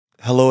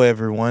Hello,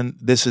 everyone.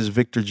 This is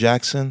Victor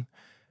Jackson.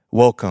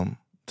 Welcome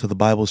to the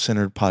Bible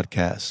Centered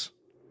Podcast.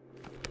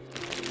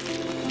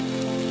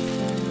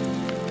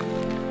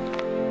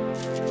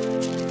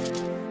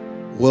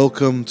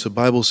 Welcome to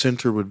Bible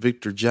Center with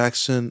Victor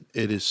Jackson.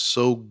 It is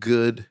so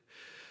good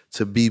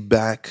to be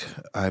back.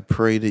 I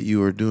pray that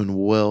you are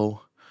doing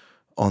well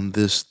on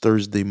this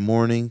Thursday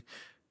morning.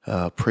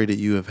 Pray that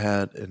you have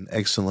had an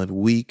excellent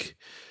week.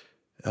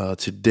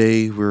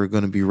 Today, we're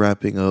going to be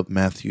wrapping up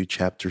Matthew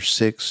chapter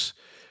 6.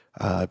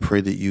 I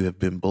pray that you have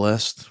been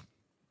blessed.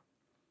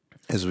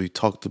 As we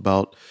talked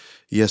about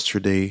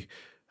yesterday,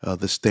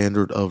 the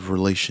standard of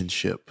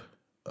relationship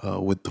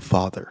with the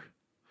Father.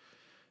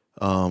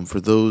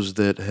 For those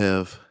that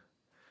have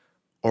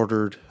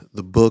ordered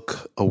the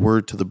book, A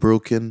Word to the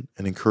Broken,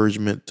 an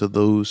encouragement to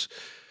those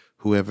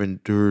who have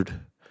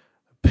endured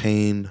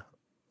pain,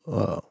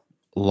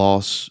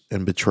 loss,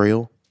 and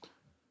betrayal,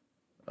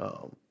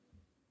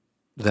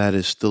 that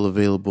is still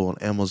available on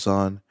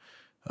Amazon.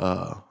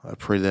 I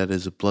pray that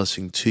is a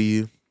blessing to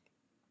you.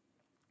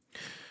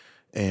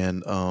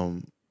 And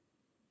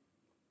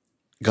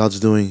God's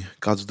doing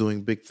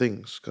big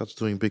things. God's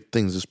doing big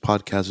things. This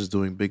podcast is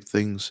doing big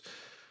things.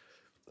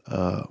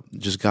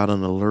 Just got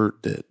an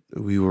alert that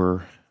we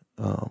are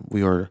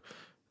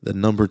the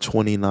number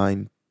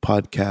 29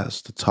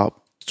 podcast, the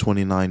top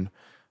 29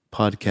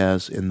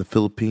 podcasts in the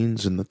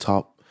Philippines, and the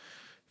top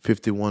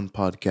 51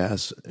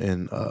 podcasts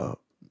in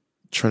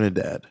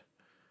Trinidad,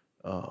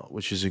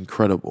 which is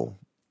incredible.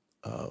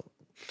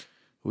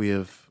 We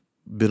have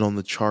been on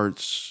the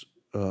charts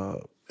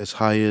as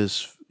high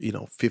as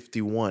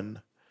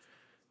 51,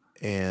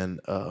 and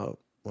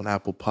on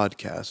Apple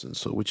Podcasts, and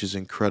so which is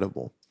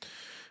incredible.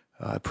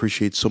 I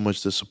appreciate so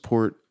much the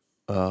support.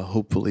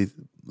 Hopefully,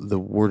 the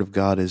Word of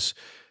God is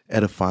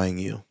edifying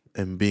you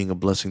and being a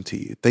blessing to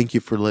you. Thank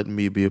you for letting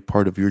me be a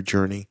part of your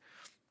journey.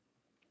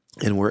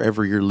 And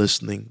wherever you're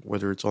listening,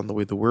 whether it's on the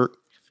way to work,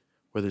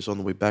 whether it's on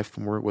the way back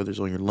from work, whether it's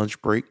on your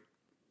lunch break,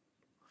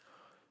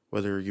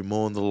 whether you're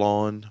mowing the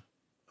lawn,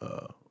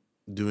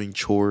 doing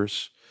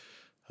chores,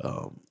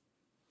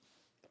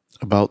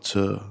 about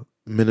to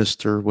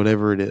minister,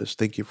 whatever it is,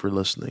 thank you for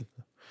listening.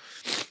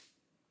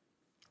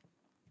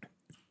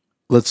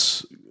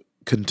 Let's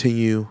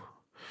continue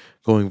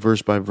going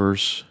verse by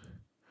verse.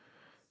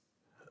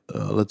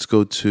 Let's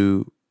go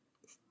to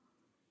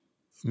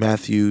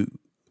Matthew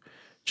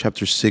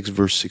chapter 6,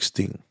 verse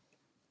 16.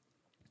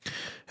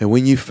 And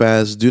when you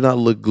fast, do not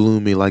look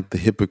gloomy like the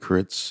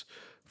hypocrites,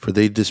 for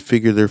they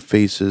disfigure their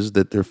faces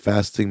that their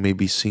fasting may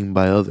be seen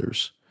by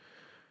others.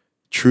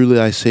 Truly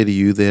I say to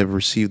you, they have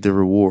received their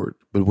reward.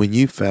 But when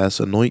you fast,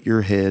 anoint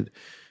your head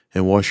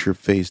and wash your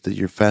face, that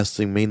your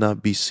fasting may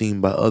not be seen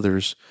by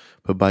others,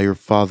 but by your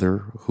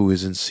Father who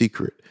is in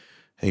secret.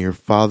 And your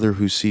Father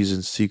who sees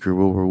in secret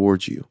will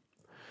reward you.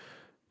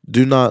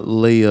 Do not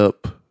lay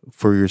up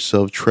for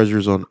yourself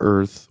treasures on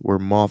earth, where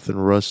moth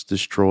and rust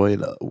destroy,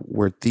 and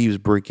where thieves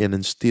break in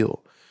and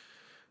steal.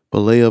 But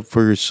lay up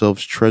for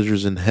yourselves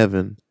treasures in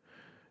heaven,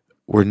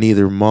 where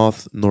neither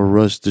moth nor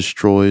rust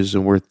destroys,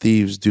 and where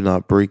thieves do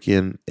not break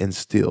in and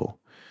steal.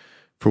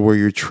 For where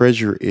your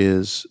treasure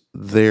is,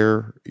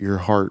 there your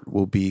heart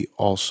will be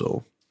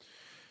also.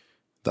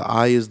 The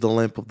eye is the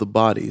lamp of the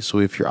body, so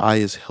if your eye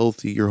is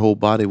healthy, your whole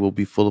body will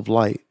be full of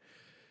light.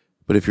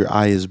 But if your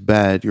eye is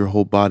bad, your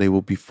whole body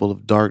will be full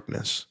of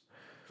darkness.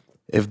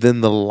 If then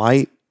the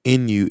light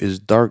in you is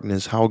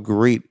darkness, how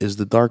great is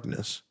the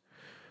darkness?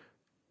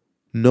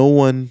 No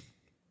one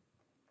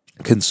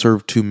can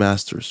serve two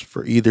masters,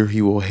 for either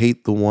he will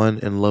hate the one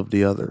and love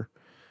the other,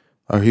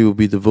 or he will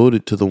be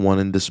devoted to the one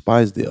and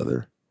despise the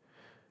other.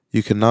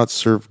 You cannot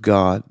serve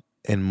God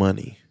and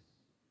money.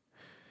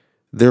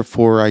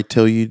 Therefore, I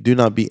tell you, do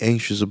not be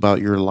anxious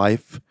about your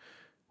life,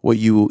 what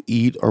you will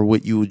eat or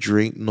what you will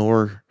drink,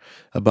 nor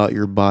about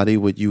your body,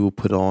 what you will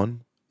put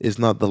on. Is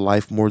not the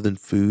life more than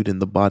food,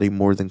 and the body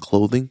more than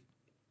clothing?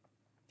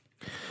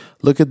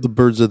 Look at the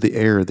birds of the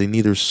air. They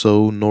neither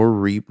sow nor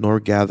reap nor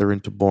gather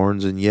into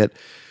barns, and yet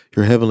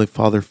your heavenly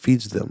Father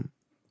feeds them.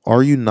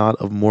 Are you not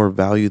of more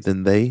value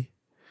than they?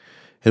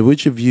 And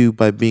which of you,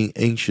 by being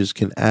anxious,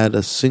 can add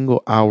a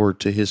single hour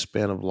to his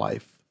span of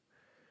life?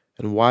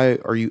 And why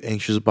are you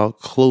anxious about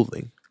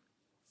clothing?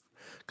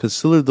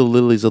 Consider the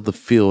lilies of the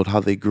field,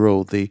 how they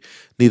grow. They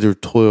neither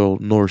toil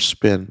nor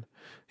spin.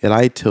 Yet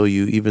I tell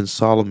you, even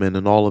Solomon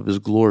in all of his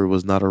glory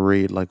was not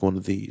arrayed like one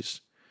of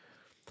these.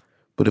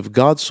 But if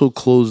God so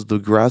clothes the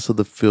grass of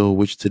the field,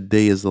 which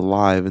today is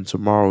alive and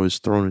tomorrow is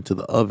thrown into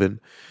the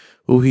oven,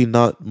 will he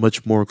not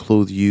much more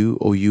clothe you,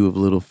 O you of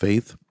little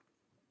faith?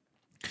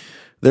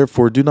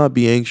 Therefore, do not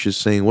be anxious,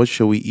 saying, what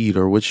shall we eat,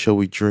 or what shall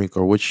we drink,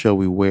 or what shall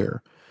we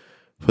wear?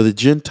 For the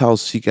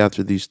Gentiles seek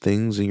after these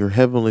things, and your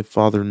heavenly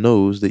Father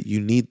knows that you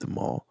need them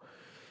all.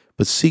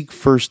 But seek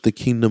first the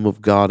kingdom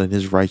of God and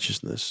his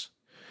righteousness,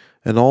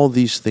 and all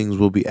these things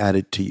will be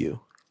added to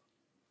you.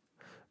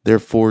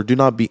 Therefore, do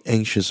not be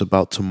anxious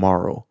about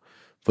tomorrow,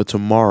 for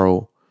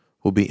tomorrow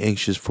will be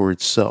anxious for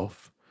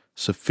itself.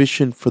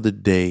 Sufficient for the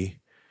day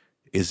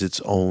is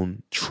its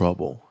own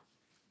trouble.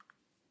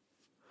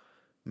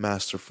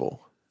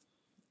 Masterful.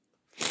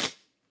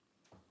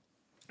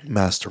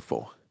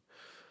 masterful.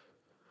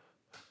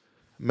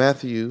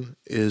 Matthew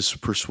is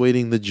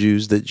persuading the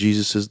Jews that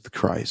Jesus is the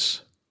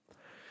Christ.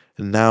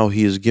 And now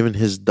he is given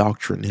his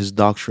doctrine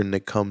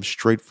that comes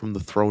straight from the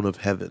throne of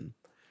heaven.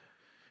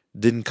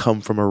 Didn't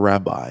come from a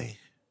rabbi.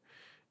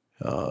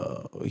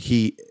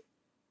 He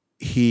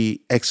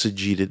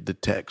exegeted the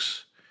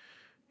text.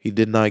 He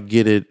did not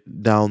get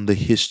it down the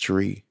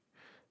history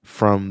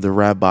from the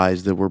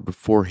rabbis that were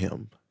before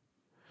him,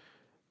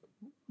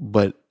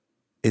 but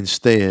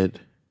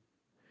instead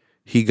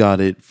he got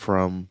it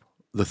from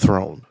the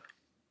throne.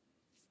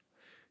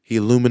 He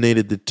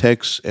illuminated the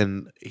text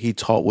and he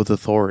taught with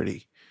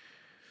authority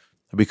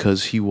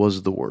because he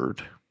was the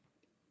Word.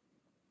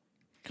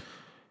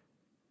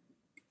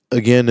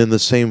 Again, in the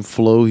same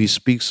flow, he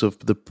speaks of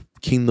the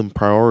kingdom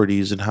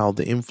priorities and how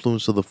the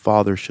influence of the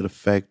Father should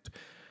affect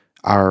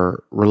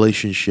our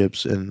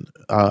relationships and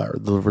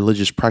the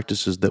religious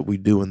practices that we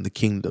do in the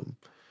kingdom.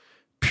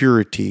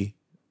 Purity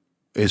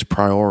is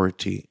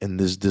priority in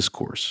this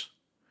discourse.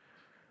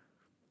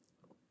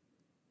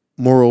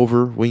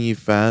 Moreover, when you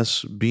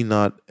fast, be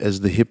not as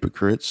the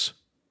hypocrites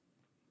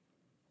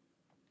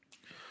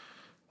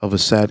of a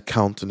sad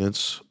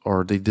countenance,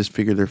 or they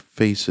disfigure their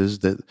faces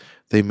that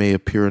they may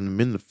appear in the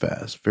men to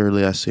fast.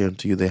 Verily I say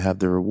unto you, they have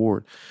their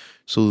reward.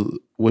 So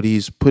what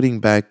he's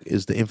putting back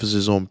is the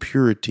emphasis on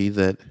purity,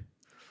 that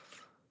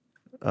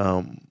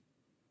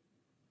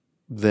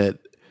that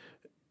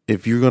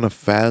if you're going to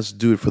fast,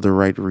 do it for the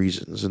right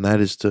reasons, and that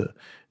is to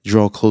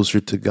draw closer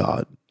to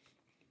God,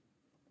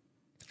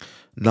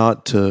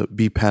 not to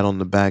be pat on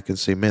the back and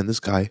say, man,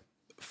 this guy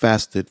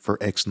fasted for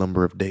X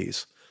number of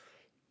days.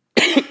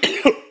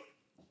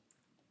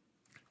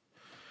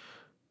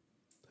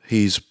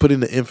 He's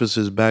putting the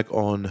emphasis back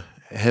on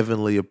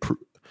heavenly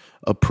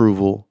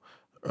approval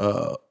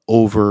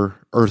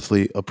over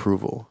earthly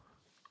approval.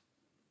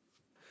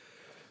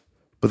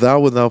 But thou,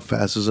 when thou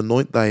fastest,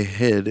 anoint thy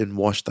head and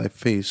wash thy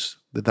face,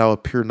 that thou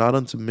appear not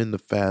unto men to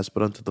fast,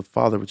 but unto the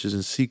Father which is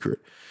in secret.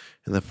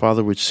 And the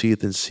Father which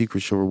seeth in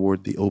secret shall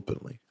reward thee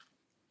openly.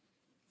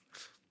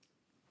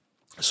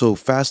 So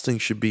fasting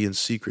should be in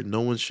secret.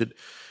 No one should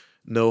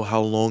know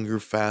how long you're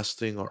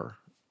fasting,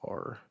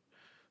 or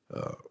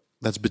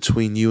that's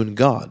between you and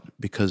God,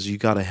 because you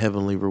got a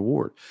heavenly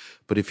reward.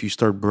 But if you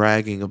start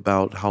bragging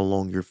about how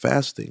long you're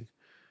fasting,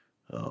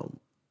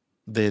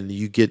 then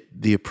you get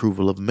the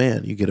approval of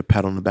man. You get a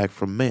pat on the back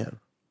from man.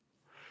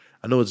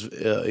 I know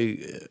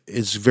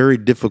it's very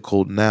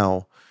difficult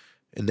now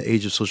in the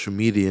age of social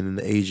media and in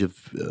the age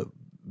of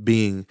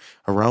being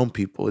around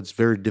people. It's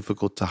very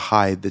difficult to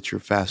hide that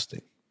you're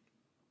fasting.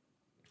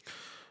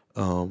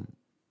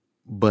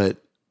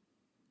 But,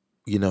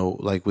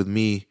 like with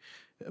me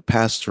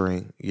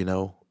pastoring,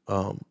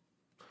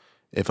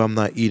 if I'm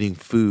not eating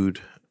food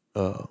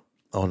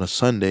on a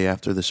Sunday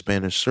after the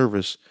Spanish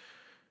service,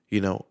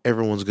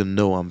 everyone's going to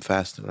know I'm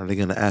fasting. Are they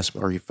going to ask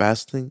me, are you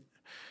fasting?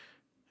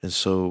 And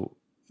so,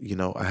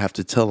 I have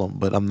to tell them,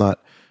 but I'm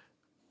not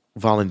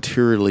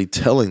voluntarily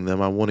telling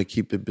them. I want to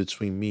keep it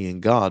between me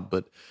and God,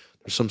 but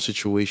there's some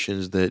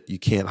situations that you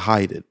can't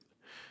hide it.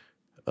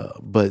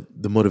 But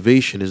the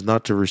motivation is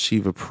not to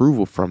receive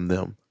approval from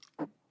them.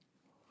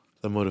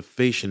 The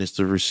motivation is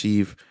to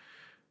receive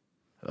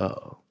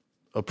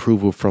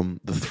approval from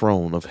the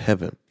throne of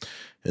heaven.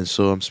 And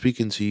so I'm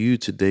speaking to you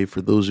today,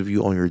 for those of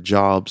you on your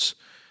jobs,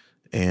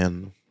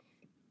 and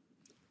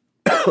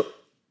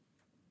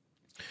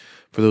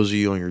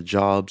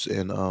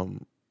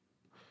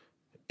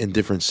in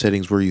different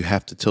settings where you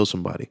have to tell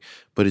somebody,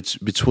 but it's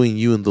between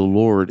you and the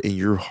Lord in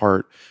your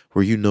heart,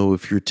 where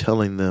if you're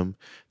telling them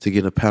to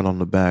get a pat on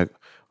the back,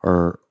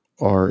 or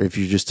if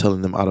you're just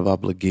telling them out of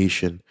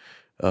obligation,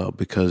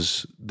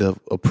 because the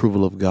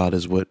approval of God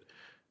is what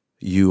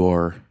you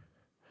are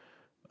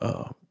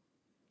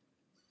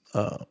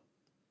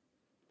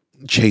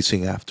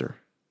chasing after.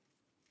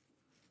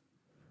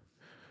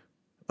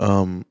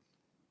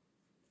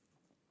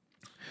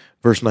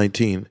 Verse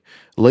 19,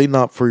 lay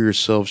not for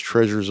yourselves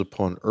treasures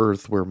upon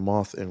earth, where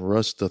moth and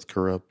rust doth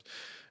corrupt,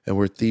 and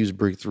where thieves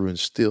break through and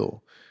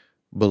steal.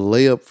 But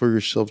lay up for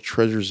yourself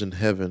treasures in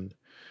heaven,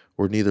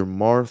 where neither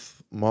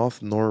moth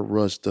nor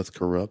rust doth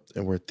corrupt,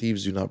 and where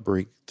thieves do not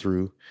break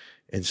through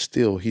and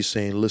steal. He's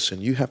saying,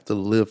 listen, you have to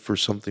live for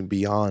something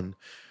beyond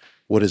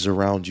what is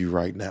around you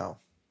right now.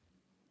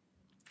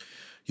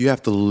 You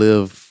have to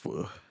live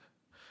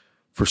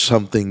for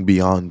something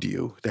beyond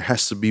you. There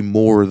has to be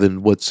more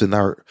than what's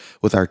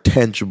with our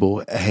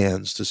tangible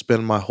hands. To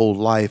spend our whole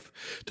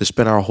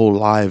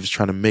lives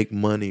trying to make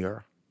money,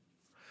 or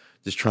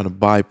just trying to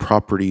buy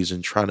properties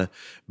and trying to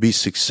be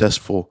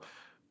successful.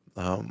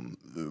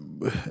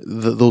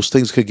 Those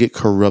things could get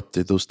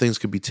corrupted. Those things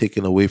could be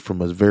taken away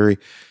from us very,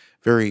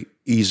 very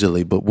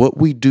easily. But what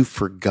we do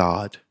for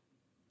God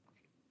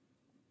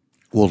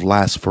will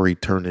last for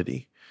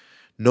eternity.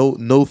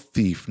 No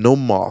thief, no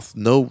moth,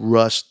 no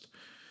rust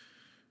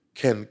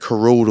can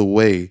corrode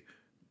away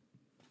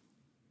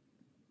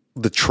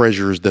the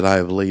treasures that I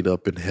have laid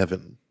up in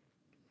heaven.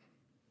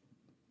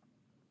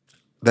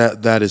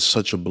 That is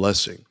such a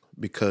blessing,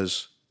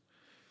 because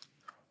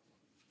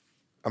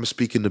I'm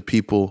speaking to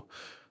people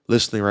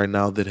listening right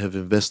now that have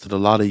invested a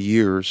lot of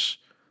years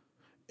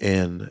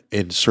in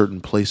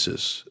certain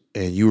places,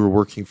 and you were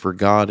working for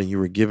God and you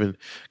were giving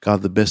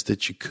God the best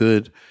that you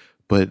could,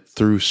 but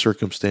through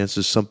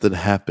circumstances something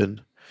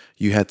happened.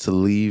 You had to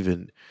leave,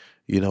 and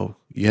you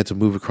had to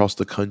move across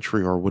the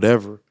country or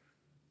whatever.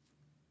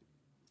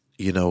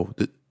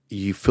 That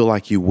you feel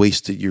like you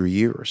wasted your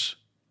years,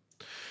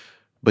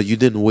 but you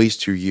didn't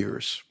waste your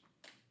years,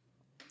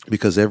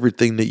 because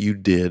everything that you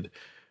did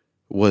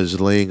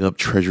was laying up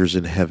treasures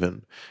in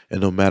heaven.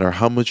 And no matter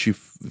how much you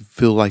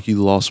feel like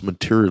you lost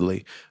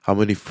materially, how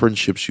many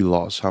friendships you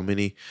lost, how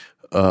many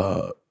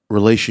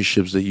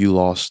relationships that you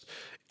lost,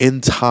 in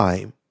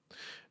time,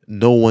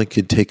 no one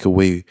can take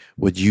away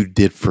what you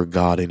did for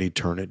God in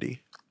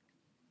eternity.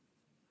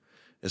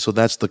 And so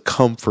that's the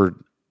comfort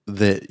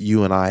that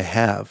you and I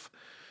have,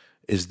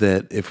 is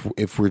that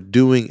if we're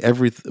doing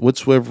everything,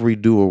 whatsoever we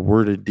do, a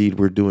word or deed,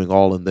 we're doing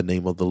all in the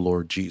name of the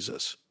Lord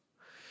Jesus.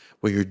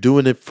 When you're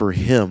doing it for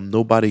him,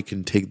 nobody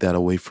can take that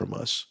away from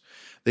us.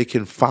 They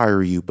can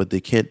fire you, but they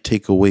can't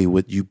take away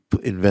what you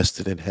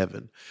invested in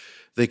heaven.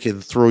 They can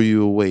throw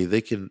you away.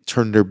 They can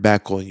turn their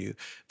back on you.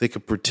 They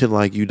can pretend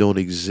like you don't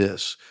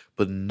exist,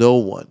 but no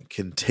one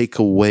can take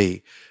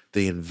away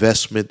the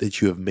investment that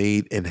you have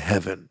made in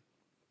heaven.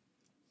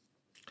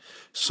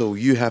 So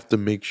you have to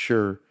make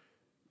sure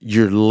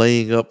you're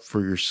laying up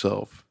for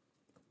yourself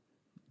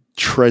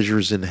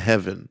treasures in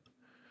heaven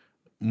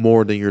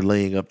more than you're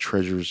laying up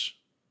treasures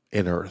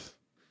in earth.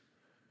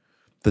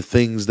 The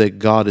things that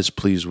God is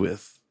pleased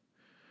with.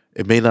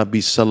 It may not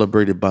be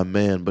celebrated by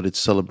man, but it's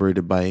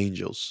celebrated by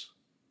angels.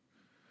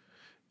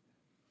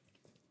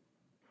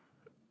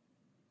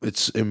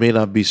 It may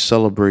not be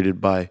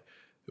celebrated by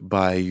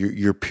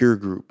your peer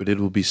group, but it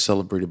will be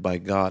celebrated by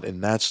God.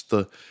 And that's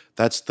the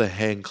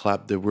hand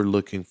clap that we're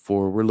looking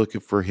for. We're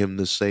looking for him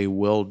to say,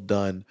 "Well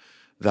done,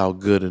 thou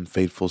good and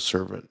faithful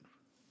servant."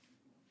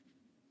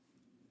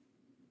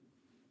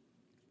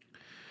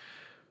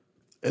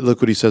 And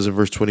look what he says in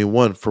verse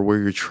 21, "For where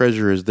your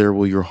treasure is, there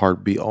will your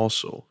heart be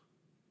also."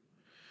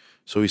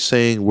 So he's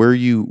saying where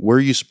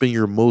you spend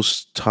your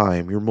most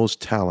time, your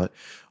most talent,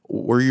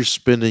 where you're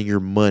spending your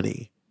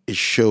money, it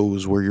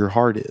shows where your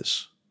heart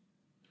is.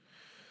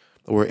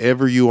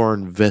 Wherever you are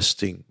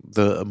investing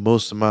the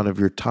most amount of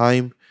your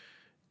time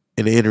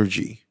and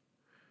energy,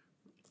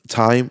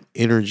 time,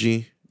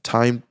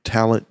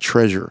 talent,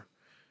 treasure,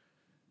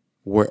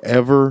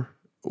 wherever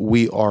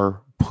we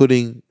are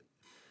putting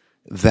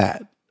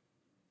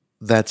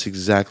that's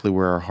exactly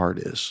where our heart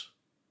is.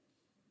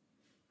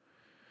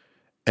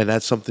 And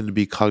that's something to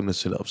be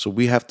cognizant of. So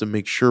we have to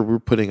make sure we're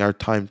putting our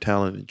time,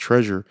 talent, and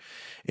treasure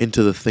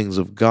into the things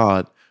of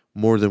God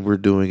more than we're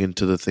doing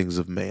into the things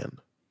of man.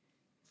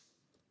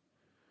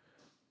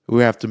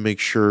 We have to make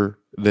sure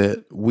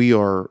that we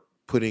are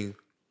putting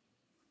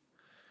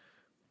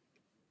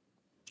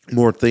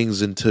more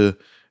things into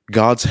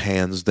God's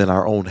hands than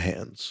our own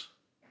hands,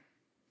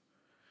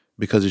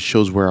 because it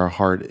shows where our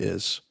heart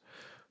is.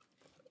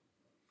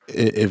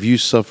 If you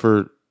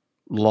suffered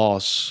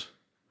loss,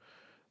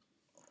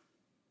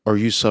 or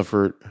you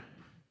suffered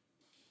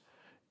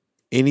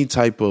any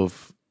type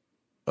of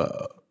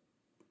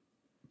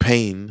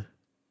pain,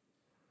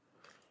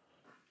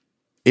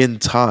 in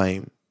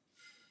time,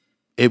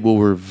 it will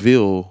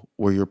reveal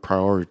where your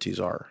priorities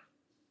are.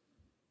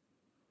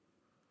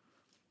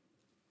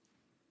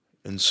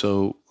 And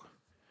so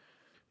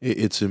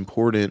it's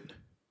important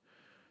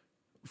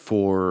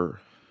for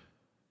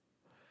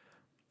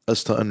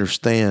us to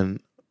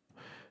understand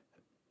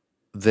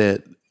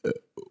that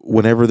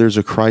whenever there's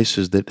a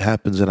crisis that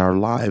happens in our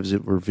lives,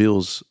 it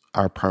reveals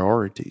our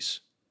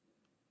priorities.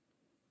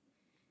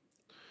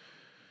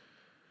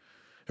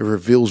 It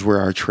reveals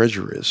where our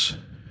treasure is.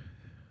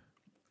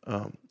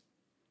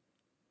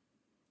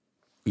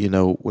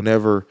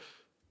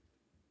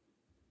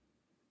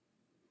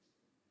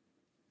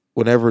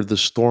 Whenever the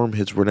storm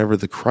hits, whenever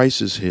the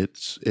crisis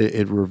hits,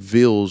 it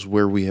reveals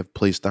where we have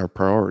placed our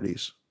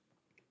priorities.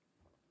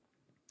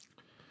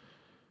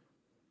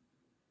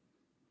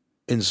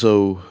 And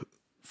so,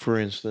 for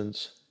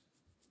instance,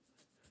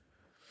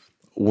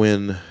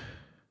 when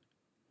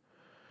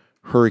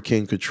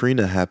Hurricane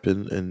Katrina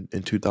happened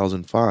in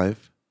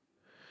 2005,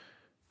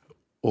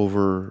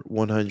 over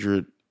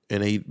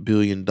 $108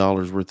 billion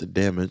worth of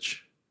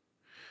damage.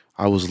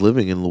 I was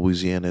living in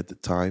Louisiana at the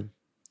time.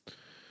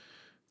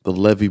 The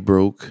levee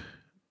broke.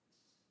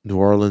 New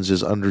Orleans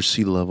is under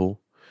sea level,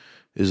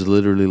 is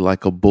literally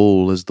like a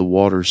bowl as the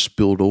water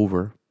spilled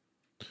over.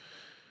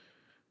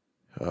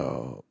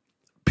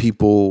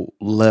 People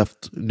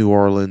left New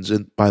Orleans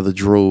by the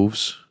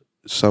droves,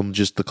 some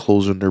just the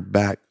clothes on their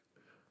back,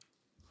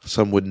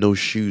 some with no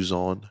shoes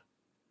on.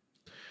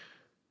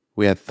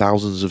 We had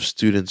thousands of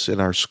students in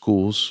our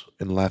schools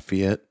in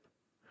Lafayette.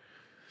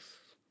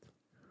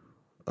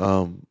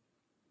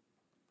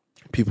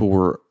 People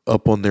were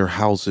up on their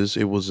houses.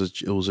 It was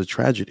a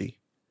tragedy.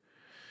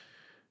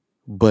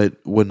 But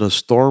when a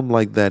storm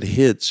like that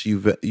hits, you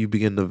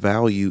begin to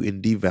value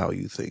and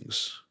devalue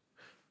things,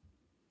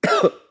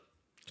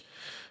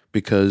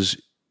 because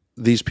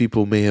these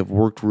people may have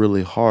worked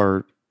really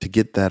hard to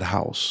get that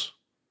house.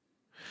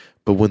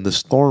 But when the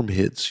storm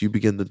hits, you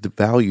begin to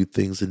devalue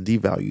things and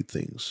devalue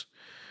things.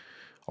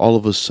 All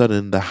of a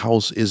sudden, the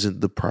house isn't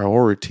the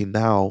priority.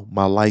 Now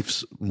my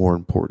life's more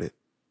important.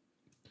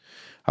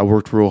 I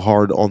worked real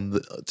hard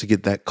to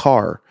get that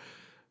car.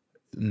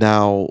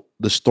 Now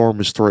the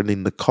storm is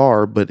threatening the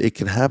car, but it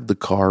can have the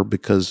car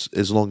because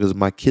as long as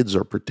my kids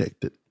are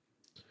protected.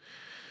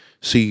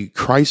 See,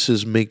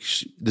 crisis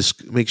makes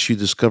you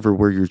discover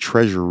where your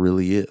treasure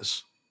really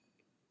is.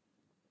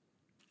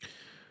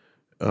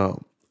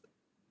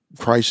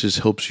 Crisis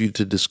helps you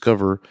to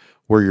discover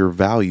where your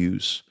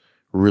values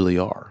really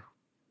are.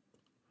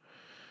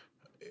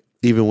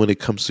 Even when it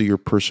comes to your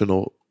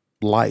personal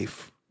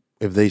life,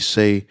 if they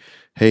say,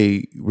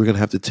 hey, we're going to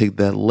have to take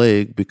that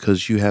leg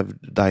because you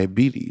have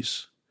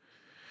diabetes,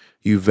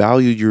 you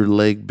valued your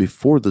leg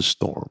before the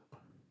storm.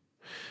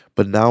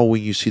 But now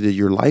when you see that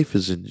your life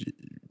is in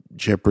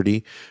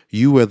jeopardy,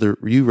 you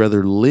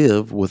rather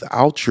live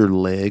without your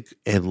leg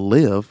and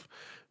live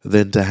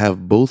than to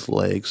have both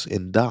legs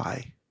and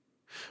die.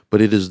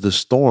 But it is the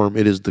storm,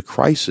 it is the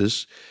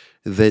crisis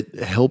that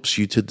helps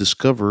you to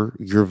discover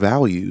your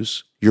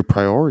values, your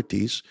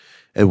priorities,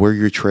 and where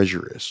your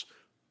treasure is.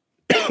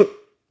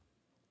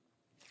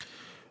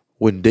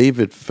 When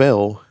David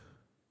fell,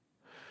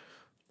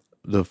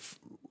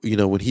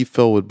 when he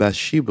fell with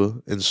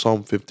Bathsheba in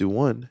Psalm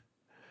 51,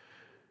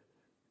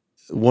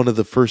 one of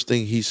the first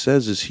thing he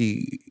says is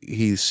he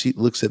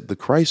looks at the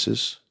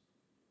crisis.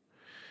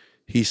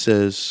 He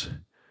says,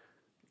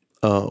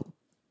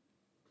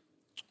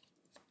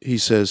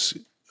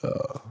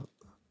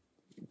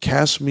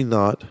 cast me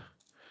not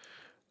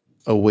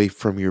away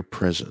from your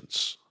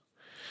presence.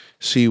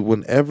 See,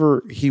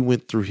 whenever he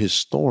went through his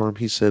storm,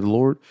 he said,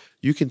 Lord,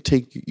 you can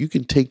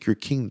take your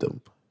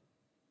kingdom,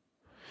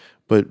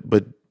 but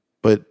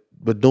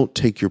don't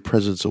take your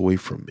presence away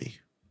from me.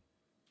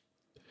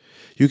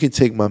 You can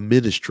take my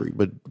ministry,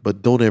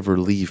 but don't ever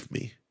leave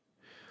me.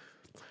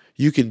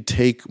 You can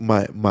take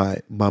my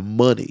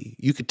money.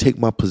 You can take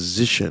my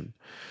position,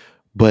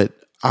 but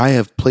I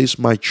have placed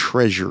my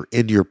treasure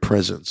in your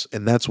presence,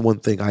 and that's one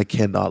thing I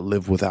cannot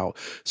live without.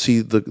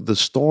 See, the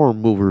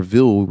storm will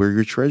reveal where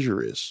your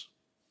treasure is.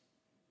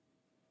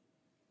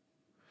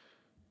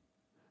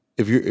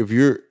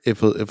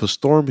 If a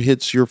storm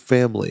hits your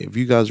family, if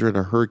you guys are in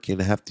a hurricane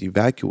and have to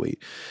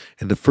evacuate,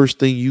 and the first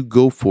thing you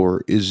go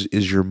for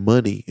is your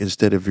money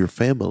instead of your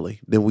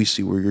family, then we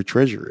see where your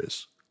treasure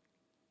is.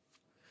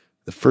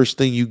 The first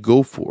thing you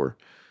go for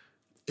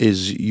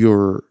is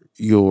your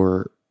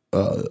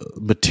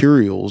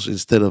materials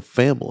instead of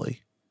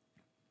family.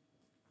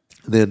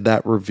 Then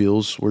that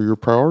reveals where your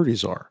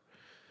priorities are.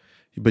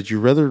 But you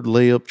rather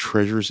lay up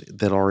treasures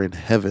that are in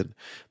heaven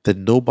that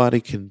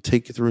nobody can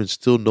take it through, and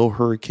still no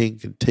hurricane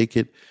can take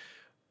it.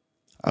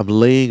 I'm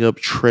laying up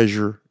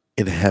treasure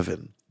in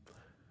heaven.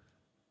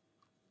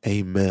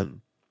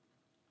 Amen.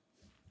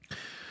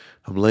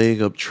 I'm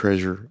laying up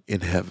treasure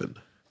in heaven.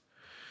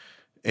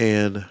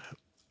 And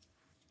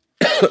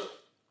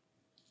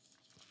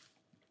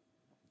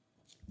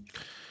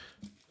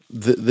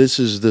this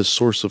is the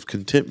source of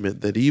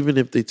contentment, that even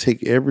if they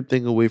take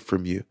everything away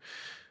from you,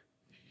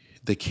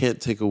 they can't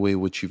take away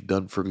what you've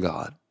done for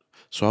God.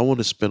 So I want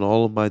to spend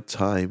all of my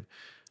time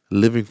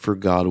living for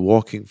God,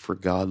 walking for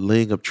God,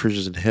 laying up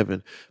treasures in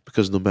heaven,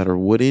 because no matter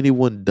what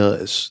anyone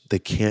does, they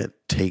can't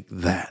take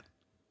that.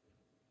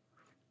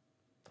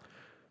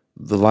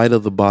 The light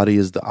of the body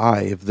is the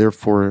eye. If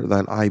therefore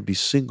thine eye be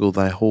single,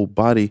 thy whole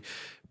body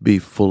be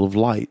full of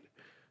light.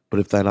 But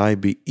if thine eye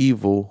be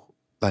evil,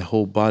 thy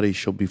whole body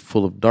shall be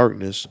full of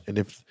darkness. And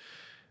if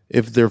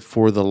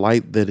therefore the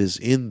light that is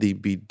in thee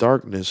be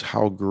darkness,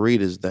 how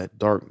great is that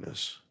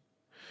darkness?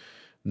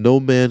 No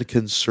man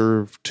can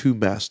serve two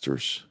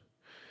masters,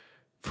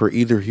 for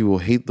either he will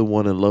hate the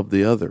one and love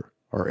the other,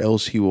 or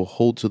else he will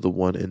hold to the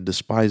one and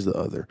despise the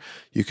other.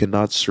 You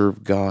cannot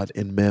serve God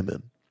and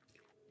mammon.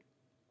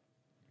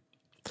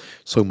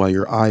 So by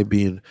your eye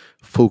being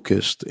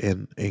focused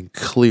and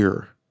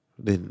clear,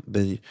 then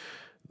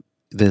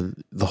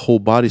the whole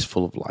body's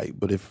full of light.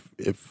 But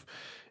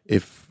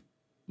if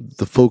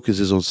the focus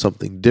is on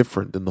something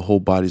different, then the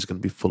whole body's going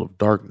to be full of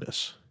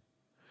darkness.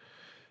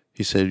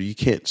 He said, you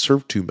can't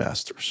serve two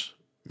masters.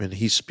 And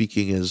he's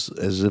speaking as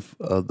if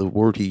the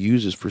word he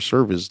uses for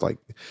serve is like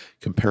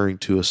comparing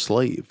to a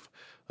slave.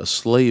 A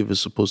slave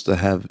is supposed to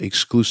have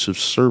exclusive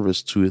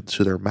service to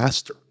their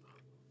master.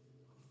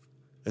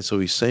 And so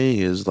he's saying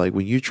is like,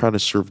 when you're trying to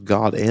serve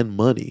God and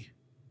money,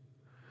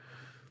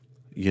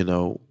 you're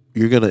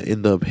going to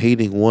end up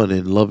hating one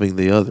and loving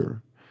the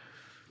other.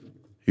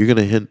 You're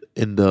going to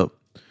end up,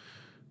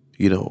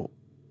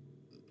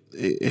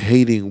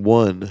 hating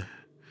one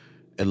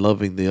and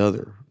loving the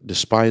other,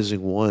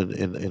 despising one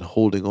and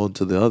holding on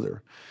to the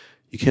other.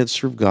 You can't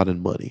serve God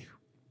and money.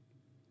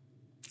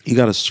 You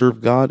got to serve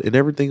God, and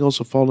everything else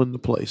will fall into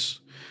place.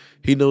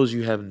 He knows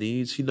you have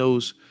needs. He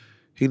knows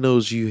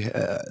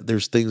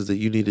there's things that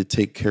you need to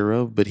take care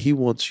of, but he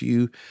wants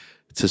you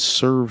to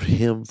serve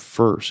him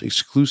first.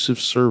 Exclusive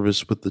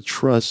service with the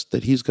trust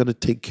that he's going to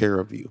take care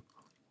of you.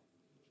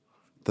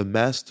 The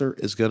master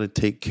is going to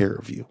take care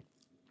of you.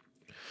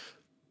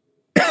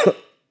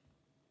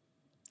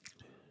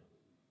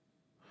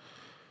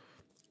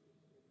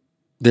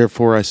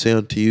 Therefore I say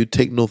unto you,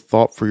 take no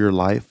thought for your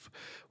life,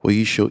 what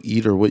ye shall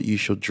eat or what ye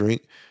shall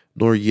drink,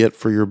 nor yet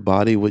for your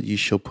body what ye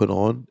shall put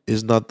on.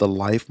 Is not the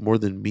life more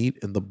than meat,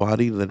 and the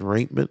body than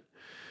raiment?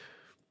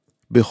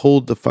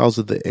 Behold the fowls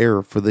of the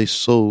air, for they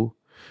sow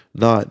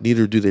not,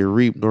 neither do they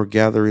reap, nor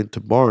gather into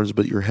barns,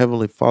 but your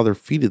heavenly Father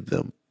feedeth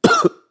them.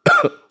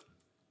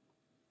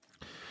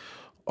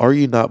 Are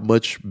ye not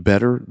much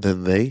better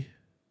than they?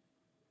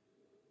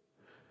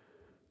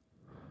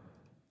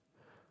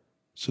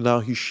 So now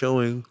he's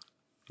showing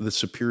the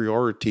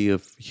superiority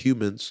of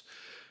humans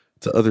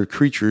to other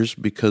creatures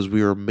because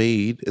we are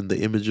made in the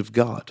image of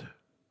God.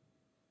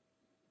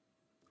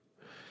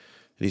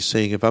 And he's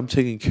saying, if I'm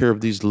taking care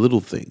of these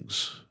little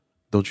things,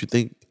 don't you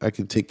think I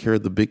can take care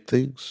of the big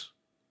things?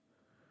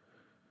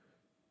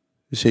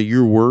 You say,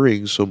 you're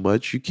worrying so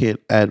much, you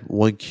can't add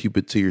 1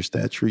 cubit to your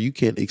stature. You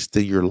can't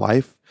extend your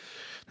life.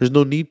 There's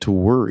no need to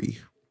worry.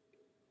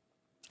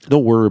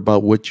 Don't worry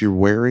about what you're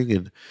wearing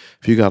and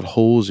if you got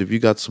holes, if you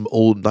got some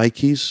old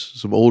Nikes,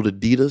 some old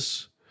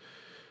Adidas.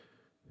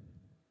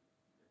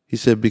 He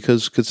said,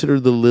 because consider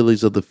the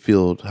lilies of the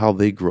field, how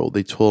they grow.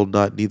 They toil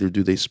not, neither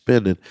do they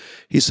spin. And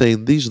he's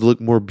saying these look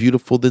more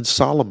beautiful than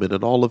Solomon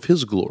and all of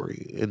his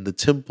glory and the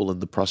temple and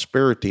the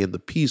prosperity and the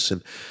peace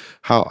and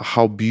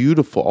how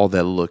beautiful all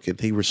that look. And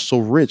he was so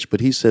rich.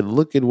 But he said,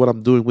 look at what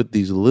I'm doing with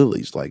these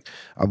lilies. Like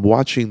I'm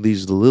watching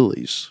these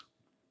lilies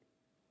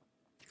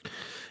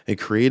and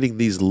creating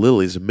these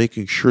lilies and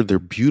making sure they're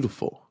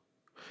beautiful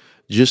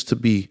just to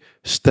be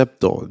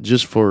stepped on,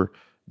 just for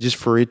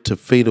it to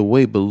fade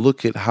away. But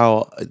look at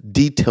how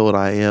detailed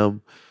I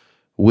am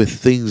with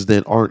things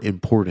that aren't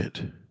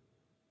important.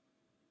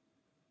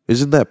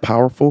 Isn't that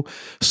powerful?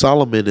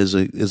 Solomon is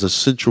a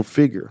central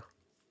figure.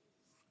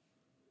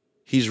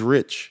 He's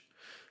rich.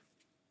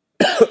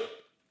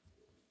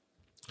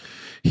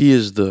 He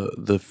is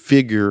the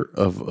figure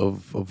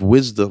of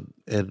wisdom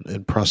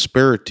and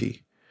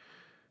prosperity.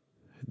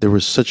 There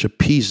was such a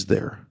peace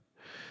there.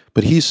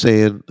 But he's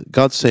saying,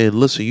 God's saying,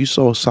 listen, you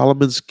saw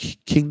Solomon's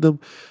kingdom.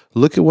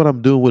 Look at what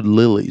I'm doing with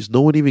lilies. No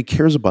one even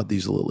cares about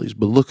these lilies,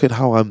 but look at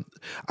how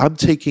I'm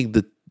taking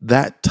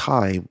that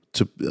time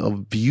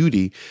of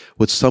beauty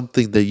with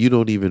something that you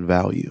don't even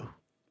value.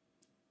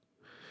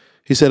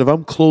 He said, if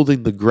I'm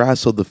clothing the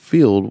grass of the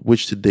field,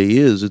 which today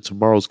is, and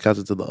tomorrow's cast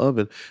into the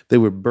oven, they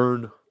would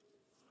burn.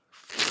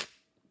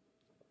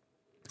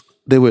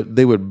 They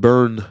would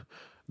burn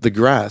the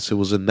grass. It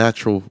was a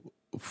natural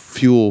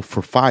fuel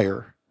for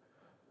fire.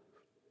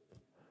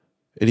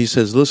 And he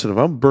says, listen, if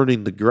I'm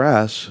burning the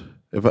grass,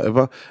 if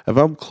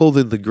I'm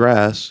clothing the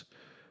grass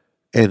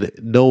and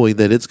knowing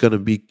that it's going to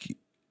be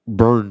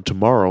burned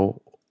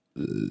tomorrow,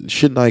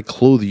 shouldn't I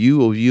clothe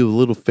you, or you have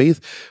little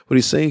faith? What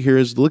he's saying here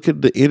is look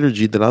at the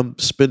energy that I'm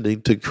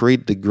spending to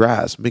create the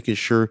grass, making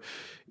sure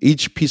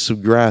each piece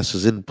of grass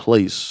is in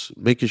place,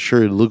 making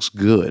sure it looks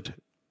good.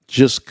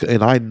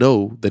 And I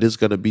know that it's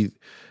going to be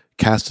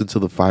cast into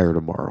the fire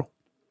tomorrow.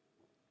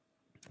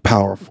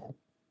 Powerful.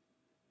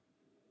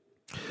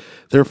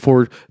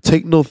 Therefore,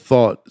 take no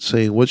thought,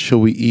 saying, what shall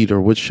we eat, or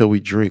what shall we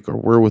drink, or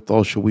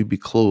wherewithal shall we be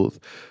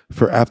clothed?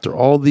 For after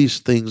all these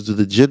things do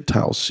the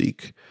Gentiles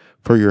seek.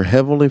 For your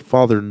heavenly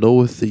Father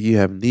knoweth that ye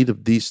have need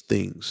of these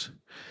things.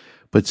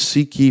 But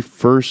seek ye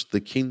first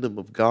the kingdom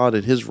of God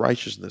and his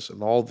righteousness,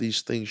 and all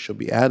these things shall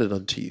be added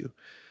unto you.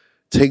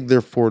 Take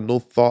therefore no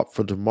thought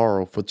for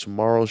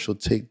tomorrow shall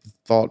take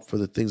thought for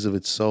the things of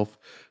itself.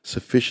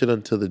 Sufficient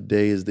unto the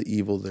day is the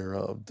evil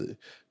thereof.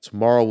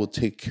 Tomorrow will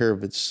take care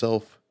of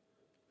itself.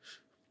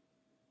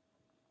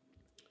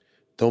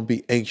 Don't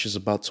be anxious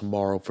about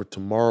tomorrow, for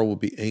tomorrow will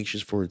be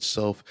anxious for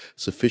itself.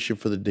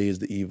 Sufficient for the day is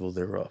the evil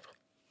thereof.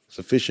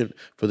 Sufficient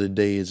for the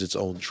day is its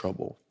own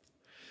trouble.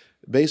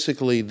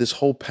 Basically, this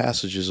whole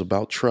passage is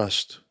about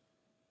trust.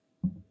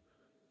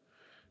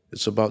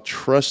 It's about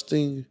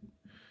trusting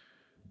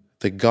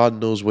that God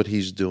knows what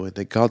he's doing,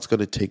 that God's going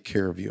to take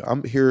care of you.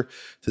 I'm here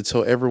to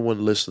tell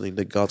everyone listening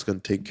that God's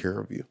going to take care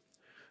of you.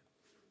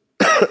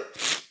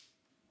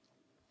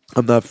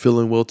 I'm not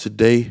feeling well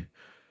today,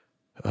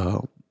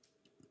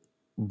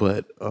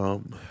 but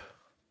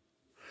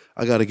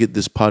I got to get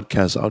this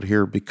podcast out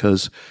here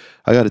because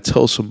I got to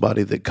tell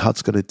somebody that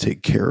God's going to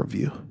take care of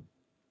you.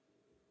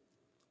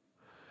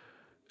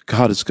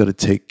 God is going to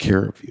take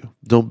care of you.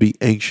 Don't be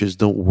anxious.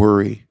 Don't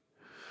worry.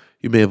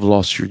 You may have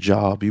lost your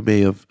job. You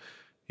may have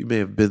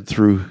been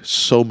through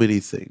so many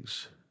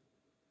things.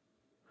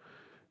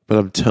 But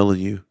I'm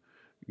telling you,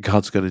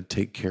 God's going to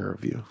take care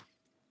of you.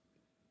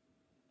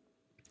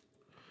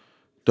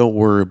 Don't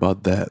worry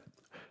about that.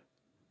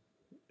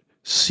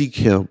 Seek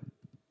him.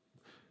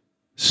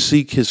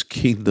 Seek his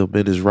kingdom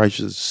and his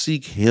righteousness.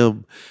 Seek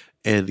him,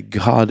 and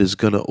God is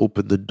going to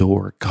open the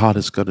door. God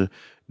is going to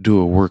do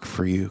a work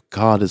for you.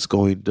 God is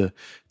going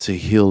to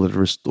heal and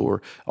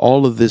restore.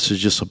 All of this is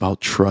just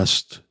about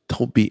trust.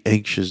 Don't be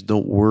anxious.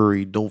 Don't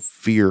worry. Don't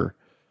fear.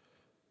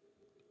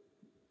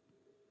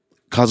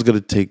 God's going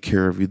to take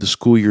care of you. The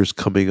school year is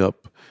coming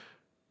up.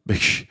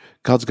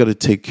 God's got to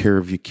take care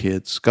of you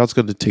kids. God's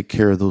got to take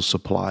care of those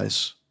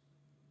supplies.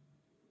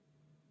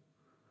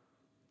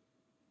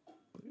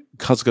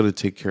 God's got to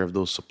take care of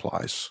those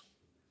supplies.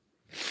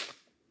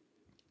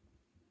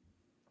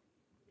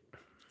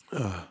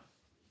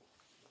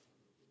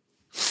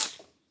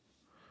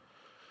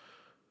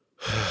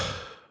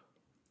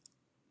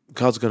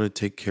 God's going to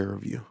take care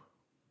of you.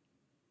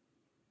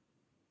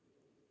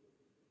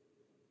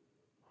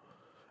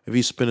 If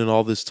he's spending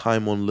all this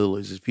time on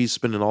lilies, if he's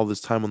spending all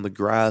this time on the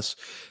grass,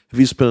 if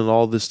he's spending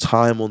all this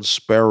time on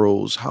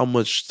sparrows, how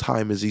much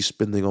time is he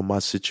spending on my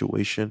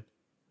situation?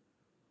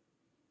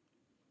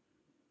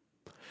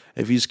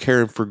 If he's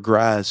caring for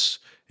grass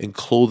and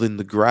clothing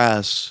the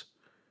grass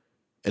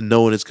and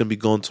knowing it's going to be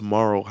gone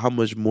tomorrow, how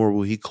much more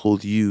will he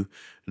clothe you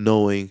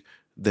knowing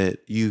that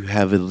you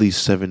have at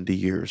least 70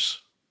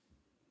 years?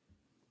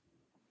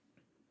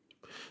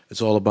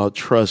 It's all about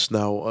trust.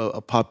 Now,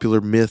 a popular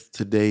myth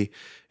today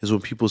is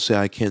when people say,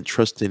 I can't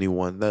trust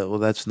anyone.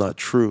 That's not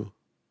true.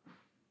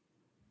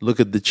 Look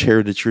at the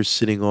chair that you're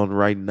sitting on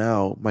right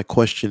now. My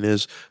question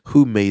is,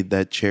 who made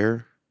that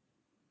chair?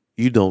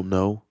 You don't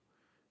know,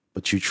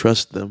 but you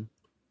trust them.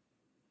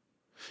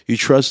 You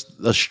trust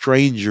a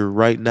stranger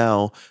right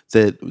now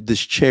that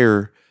this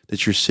chair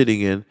that you're sitting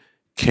in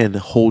can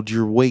hold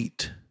your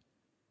weight.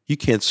 You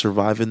can't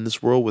survive in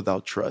this world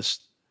without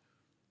trust.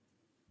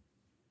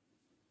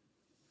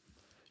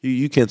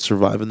 You can't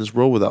survive in this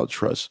world without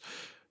trust.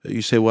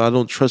 You say, well, I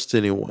don't trust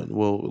anyone.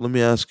 Well, let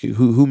me ask you,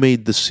 who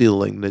made the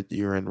ceiling that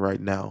you're in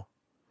right now?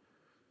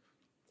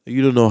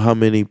 You don't know how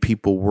many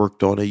people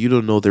worked on it. You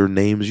don't know their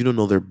names. You don't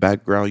know their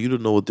background. You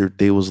don't know what their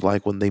day was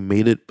like when they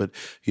made it. But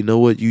you know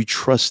what? You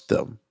trust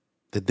them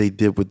that they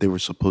did what they were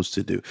supposed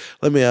to do.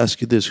 Let me ask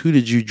you this. Who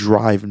did you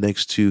drive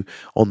next to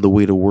on the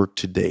way to work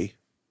today?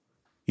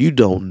 You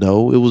don't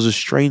know. It was a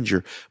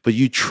stranger, but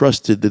you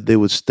trusted that they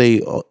would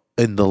stay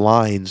in the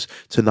lines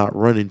to not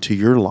run into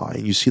your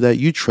line. You see that?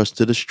 You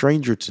trusted a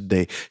stranger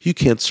today. You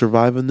can't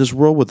survive in this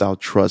world without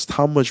trust.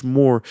 How much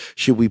more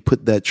should we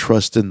put that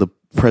trust in the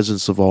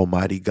presence of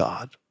Almighty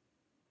God?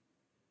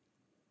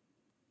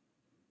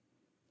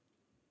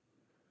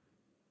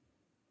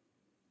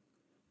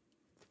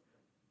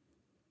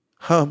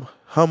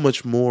 How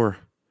much more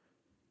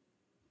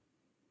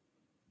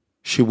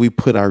should we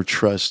put our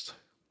trust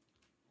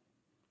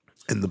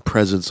in the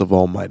presence of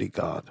Almighty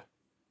God?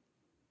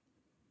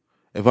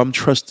 If I'm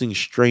trusting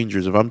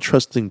strangers, if I'm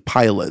trusting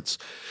pilots,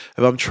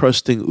 if I'm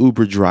trusting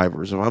Uber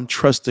drivers, if I'm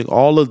trusting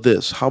all of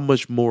this, how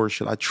much more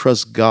should I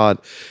trust God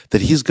that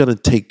he's going to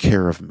take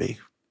care of me?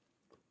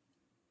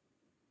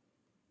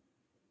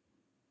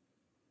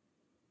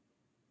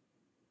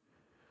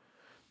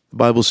 The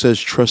Bible says,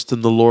 trust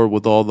in the Lord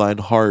with all thine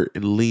heart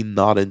and lean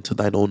not into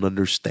thine own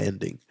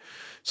understanding.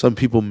 Some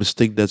people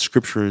mistake that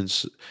scripture and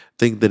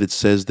think that it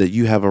says that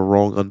you have a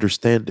wrong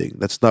understanding.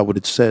 That's not what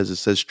it says. It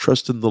says,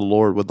 trust in the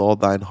Lord with all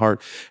thine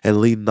heart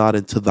and lean not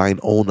into thine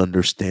own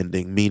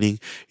understanding, meaning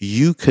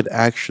you could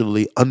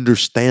actually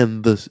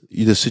understand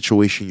the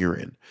situation you're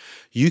in.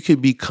 You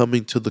could be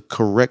coming to the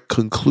correct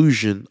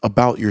conclusion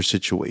about your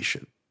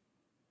situation.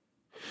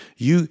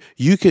 You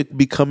could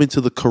be coming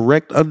to the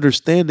correct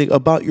understanding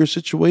about your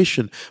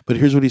situation. But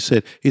here's what he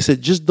said. He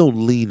said, just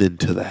don't lean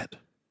into that.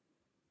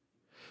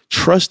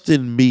 Trust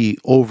in me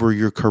over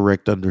your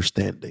correct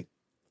understanding.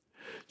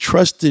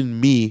 Trust in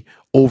me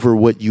over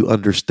what you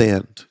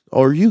understand.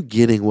 Are you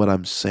getting what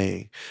I'm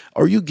saying?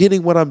 Are you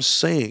getting what I'm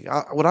saying?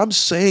 What I'm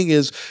saying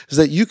is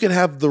that you can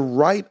have the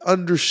right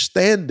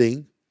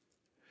understanding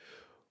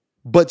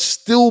but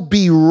still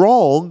be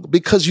wrong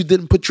because you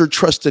didn't put your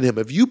trust in him.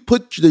 If you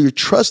put your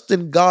trust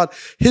in God,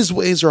 his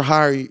ways are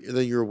higher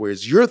than your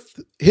ways.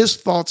 His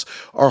thoughts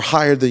are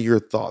higher than your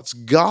thoughts.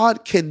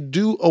 God can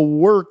do a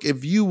work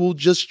if you will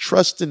just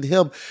trust in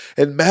him.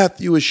 And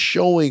Matthew is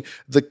showing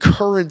the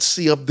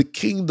currency of the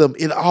kingdom.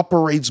 It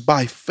operates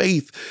by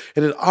faith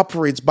and it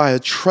operates by a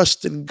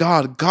trust in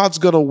God. God's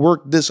going to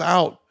work this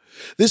out.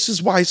 This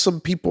is why some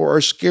people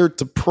are scared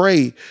to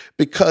pray,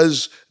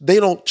 because they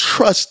don't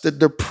trust that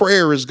their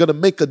prayer is going to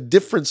make a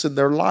difference in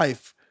their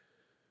life.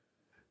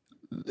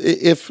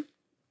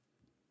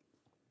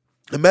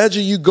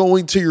 Imagine you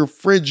going to your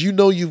fridge, you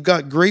know you've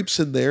got grapes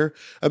in there.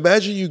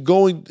 Imagine you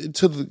going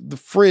into the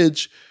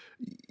fridge,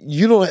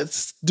 you don't have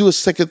to do a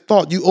second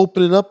thought. You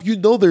open it up, you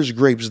know there's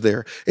grapes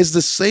there. It's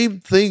the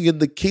same thing in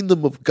the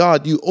kingdom of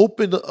God. You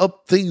open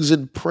up things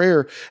in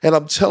prayer, and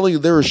I'm telling you,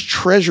 there are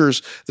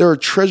treasures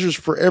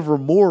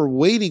forevermore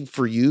waiting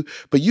for you,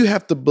 but you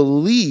have to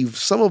believe.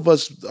 Some of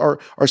us are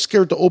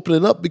scared to open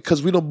it up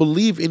because we don't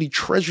believe any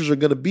treasures are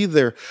going to be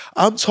there.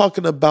 I'm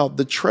talking about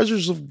the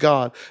treasures of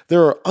God.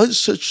 There are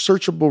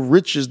unsearchable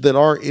riches that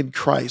are in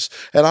Christ.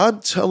 And I'm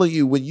telling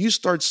you, when you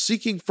start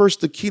seeking first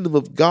the kingdom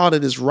of God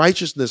and his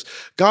righteousness,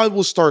 God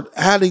will start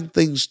adding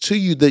things to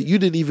you that you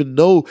didn't even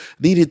know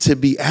needed to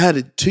be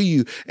added to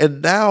you.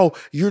 And now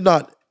you're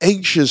not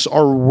anxious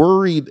or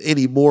worried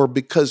anymore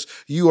because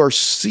you are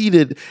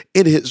seated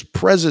in his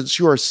presence.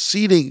 You are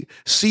seated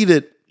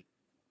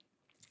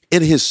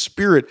in his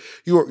spirit.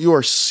 You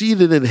are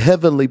seated in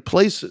heavenly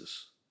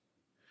places.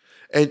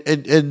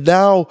 And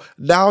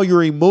now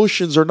your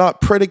emotions are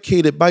not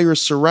predicated by your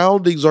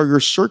surroundings or your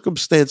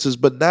circumstances,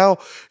 but now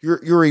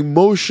your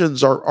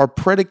emotions are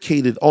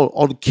predicated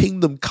on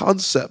kingdom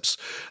concepts.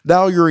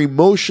 Now your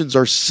emotions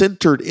are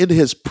centered in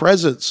his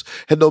presence.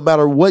 And no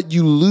matter what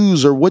you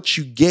lose or what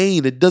you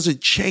gain, it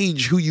doesn't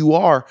change who you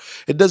are.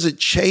 It doesn't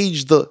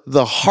change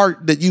the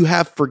heart that you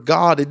have for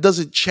God. It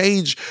doesn't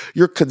change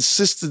your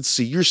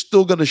consistency. You're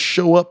still going to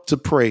show up to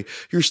pray.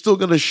 You're still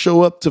going to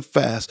show up to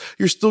fast.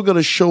 You're still going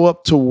to show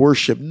up to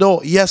worship.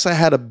 No, yes, I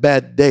had a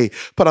bad day,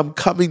 but I'm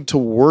coming to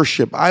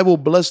worship. I will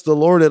bless the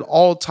Lord at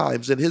all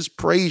times, and his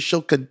praise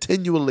shall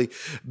continually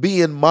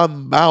be in my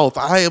mouth.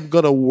 I am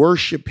going to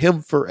worship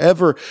him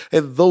forever.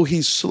 And though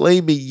he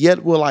slay me,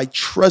 yet will I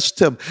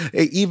trust him.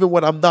 Even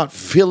when I'm not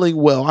feeling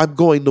well, I'm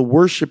going to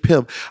worship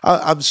him.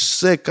 I'm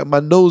sick. My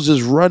nose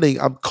is running.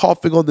 I'm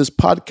coughing on this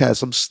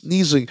podcast. I'm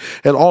sneezing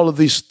and all of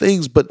these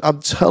things. But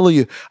I'm telling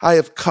you, I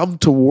have come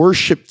to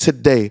worship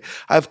today.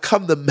 I've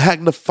come to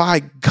magnify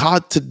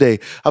God today.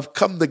 I've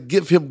come to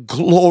give him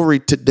glory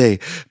today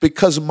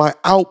because my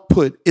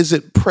output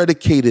isn't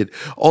predicated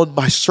on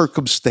my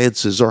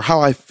circumstances or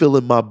how I feel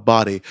in my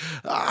body.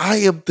 I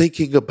am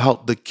thinking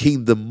about the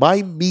kingdom.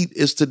 My meat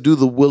is to do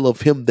the will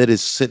of him that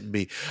has sent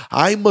me.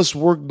 I must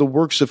work the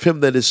works of him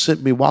that has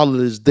sent me while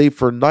it is day,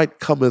 for night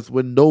cometh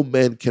when no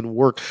man can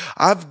work.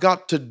 I've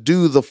got to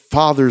do the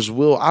Father's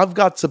will. I've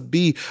got to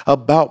be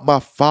about my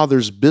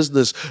Father's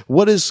business.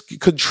 What is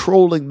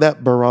controlling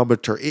that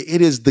barometer?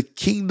 It is the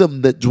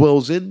kingdom that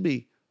dwells in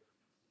me.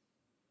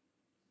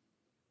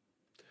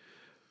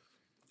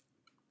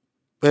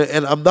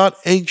 And I'm not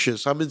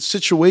anxious. I'm in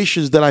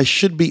situations that I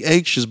should be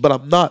anxious, but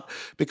I'm not,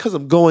 because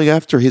I'm going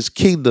after his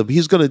kingdom.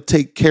 He's going to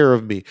take care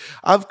of me.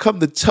 I've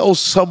come to tell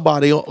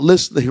somebody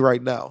listening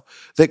right now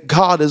that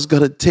God is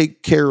going to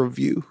take care of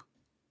you.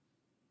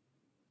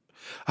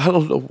 I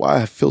don't know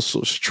why I feel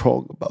so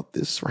strong about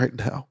this right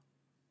now.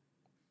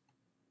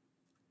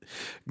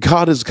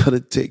 God is going to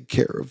take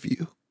care of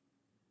you.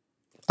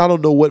 I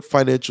don't know what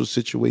financial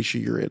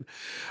situation you're in.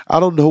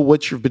 I don't know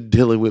what you've been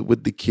dealing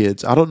with the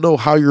kids. I don't know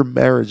how your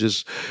marriage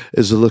is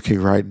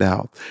looking right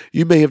now.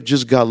 You may have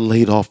just got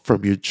laid off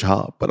from your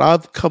job, but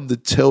I've come to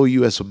tell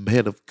you as a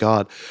man of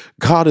God,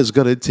 God is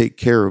going to take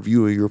care of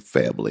you and your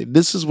family. And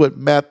this is what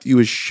Matthew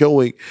is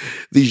showing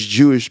these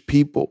Jewish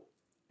people,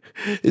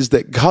 is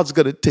that God's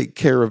going to take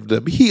care of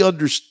them. He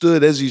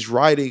understood as he's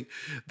writing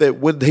that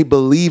when they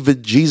believe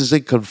in Jesus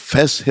and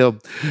confess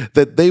him,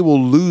 that they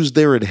will lose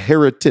their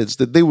inheritance,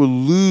 that they will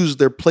lose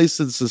their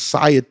place in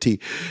society,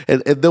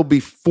 and they'll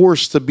be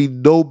forced to be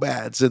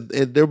nomads, and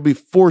they'll be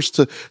forced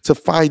to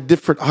find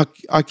different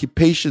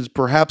occupations,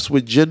 perhaps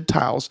with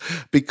Gentiles,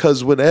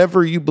 because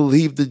whenever you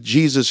believed in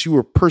Jesus, you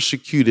were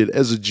persecuted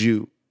as a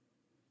Jew.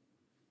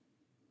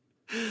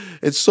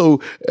 And so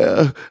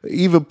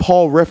even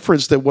Paul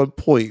referenced at one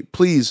point,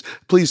 please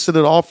send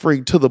an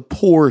offering to the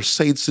poor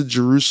saints in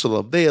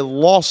Jerusalem. They had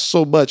lost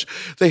so much.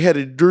 They had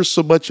endured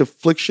so much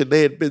affliction.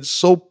 They had been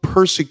so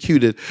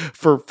persecuted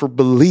for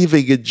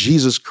believing in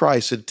Jesus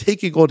Christ and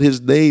taking on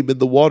his name in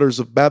the waters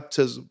of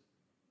baptism.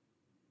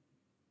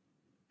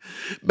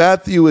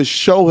 Matthew is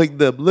showing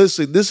them,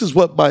 listen, this is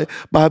what my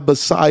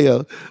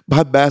Messiah,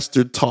 my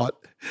master taught.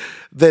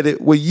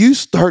 That when you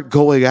start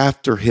going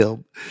after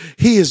him,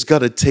 he is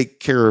going to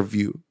take care of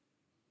you.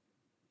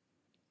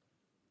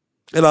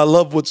 And I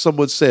love what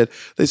someone said.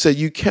 They said,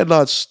 you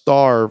cannot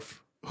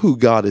starve who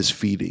God is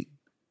feeding.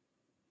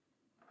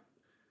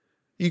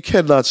 You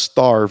cannot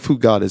starve who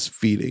God is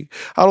feeding.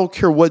 I don't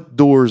care what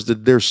doors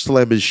that they're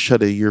slamming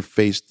shut in your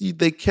face.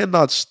 They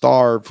cannot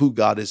starve who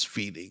God is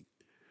feeding.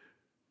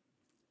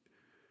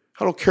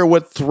 I don't care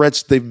what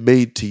threats they've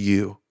made to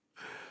you.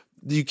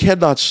 You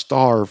cannot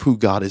starve who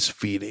God is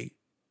feeding.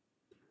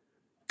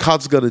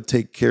 God's going to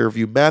take care of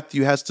you.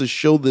 Matthew has to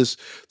show this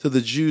to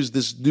the Jews,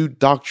 this new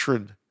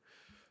doctrine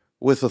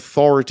with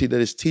authority that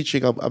is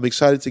teaching. I'm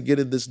excited to get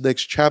in this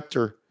next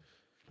chapter.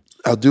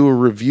 I'll do a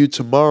review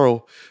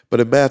tomorrow, but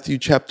in Matthew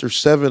chapter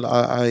 7,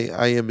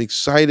 I am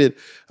excited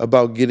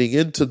about getting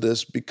into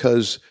this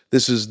because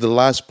this is the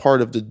last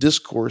part of the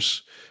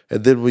discourse,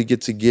 and then we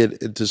get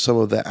into some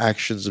of the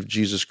actions of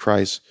Jesus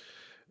Christ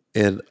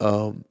in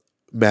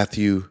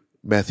Matthew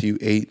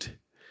 8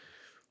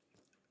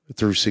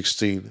 through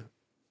 16.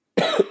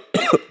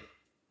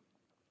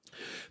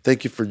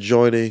 Thank you for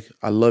joining.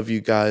 I love you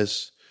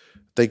guys.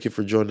 Thank you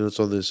for joining us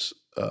on this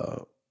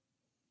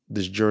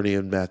this journey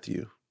in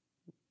Matthew.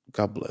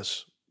 God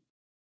bless.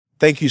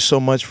 Thank you so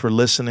much for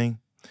listening.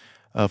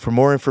 For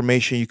more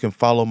information, you can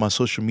follow my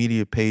social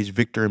media page,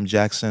 Victor M.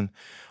 Jackson,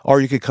 or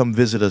you can come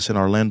visit us in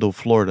Orlando,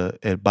 Florida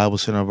at Bible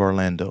Center of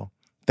Orlando.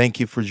 Thank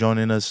you for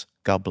joining us.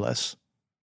 God bless.